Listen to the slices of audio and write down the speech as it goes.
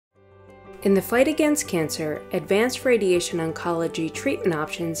In the fight against cancer, advanced radiation oncology treatment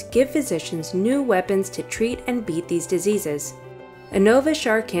options give physicians new weapons to treat and beat these diseases. Inova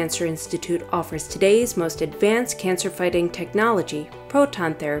Schar Cancer Institute offers today's most advanced cancer-fighting technology,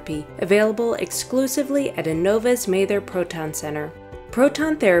 proton therapy, available exclusively at Inova's Mather Proton Center.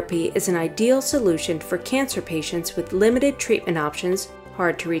 Proton therapy is an ideal solution for cancer patients with limited treatment options,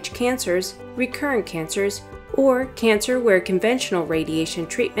 hard-to-reach cancers, recurrent cancers, or cancer where conventional radiation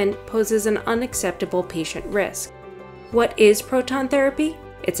treatment poses an unacceptable patient risk. What is proton therapy?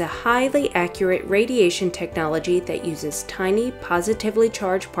 It's a highly accurate radiation technology that uses tiny, positively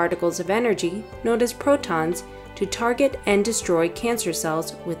charged particles of energy, known as protons, to target and destroy cancer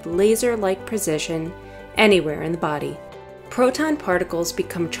cells with laser-like precision anywhere in the body. Proton particles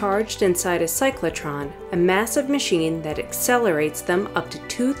become charged inside a cyclotron, a massive machine that accelerates them up to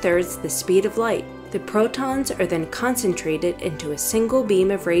 2/3 the speed of light. The protons are then concentrated into a single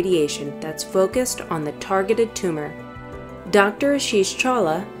beam of radiation that's focused on the targeted tumor. Dr. Ashish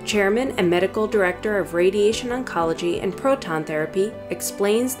Chawla, Chairman and Medical Director of Radiation Oncology and Proton Therapy,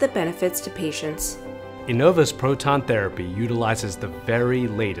 explains the benefits to patients. Inova's proton therapy utilizes the very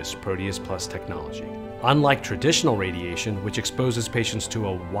latest Proteus Plus technology. Unlike traditional radiation, which exposes patients to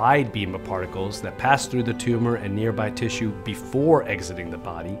a wide beam of particles that pass through the tumor and nearby tissue before exiting the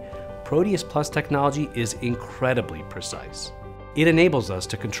body, Proteus Plus technology is incredibly precise. It enables us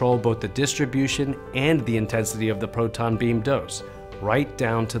to control both the distribution and the intensity of the proton beam dose, right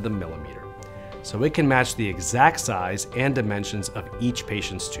down to the millimeter. So it can match the exact size and dimensions of each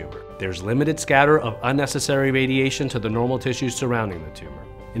patient's tumor. There's limited scatter of unnecessary radiation to the normal tissues surrounding the tumor.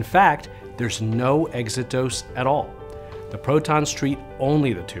 In fact, there's no exit dose at all. The protons treat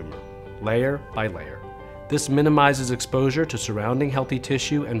only the tumor, layer by layer. This minimizes exposure to surrounding healthy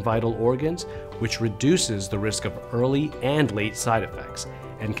tissue and vital organs, which reduces the risk of early and late side effects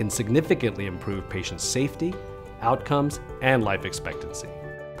and can significantly improve patient safety, outcomes, and life expectancy.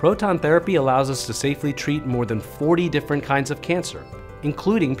 Proton therapy allows us to safely treat more than 40 different kinds of cancer,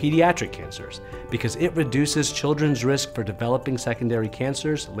 including pediatric cancers, because it reduces children's risk for developing secondary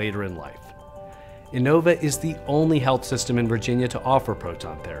cancers later in life. Inova is the only health system in Virginia to offer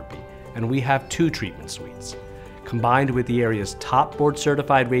proton therapy, and we have 2 treatment suites. Combined with the area's top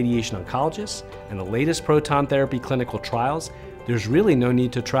board-certified radiation oncologists and the latest proton therapy clinical trials, there's really no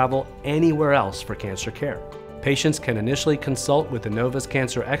need to travel anywhere else for cancer care. Patients can initially consult with Inova's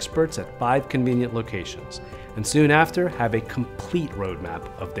cancer experts at 5 convenient locations, and soon after have a complete roadmap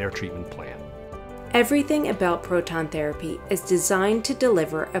of their treatment plan. Everything about proton therapy is designed to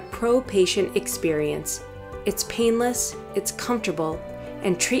deliver a pro-patient experience. It's painless, it's comfortable,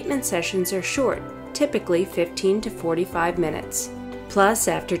 and treatment sessions are short, typically 15 to 45 minutes. Plus,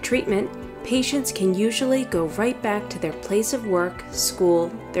 after treatment, patients can usually go right back to their place of work,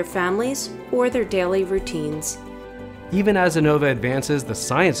 school, their families, or their daily routines. Even as Inova advances the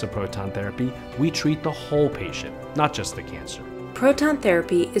science of proton therapy, we treat the whole patient, not just the cancer. Proton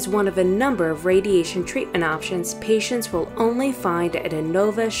therapy is one of a number of radiation treatment options patients will only find at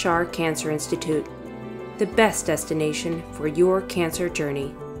Inova Schar Cancer Institute, the best destination for your cancer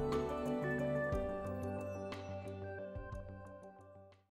journey.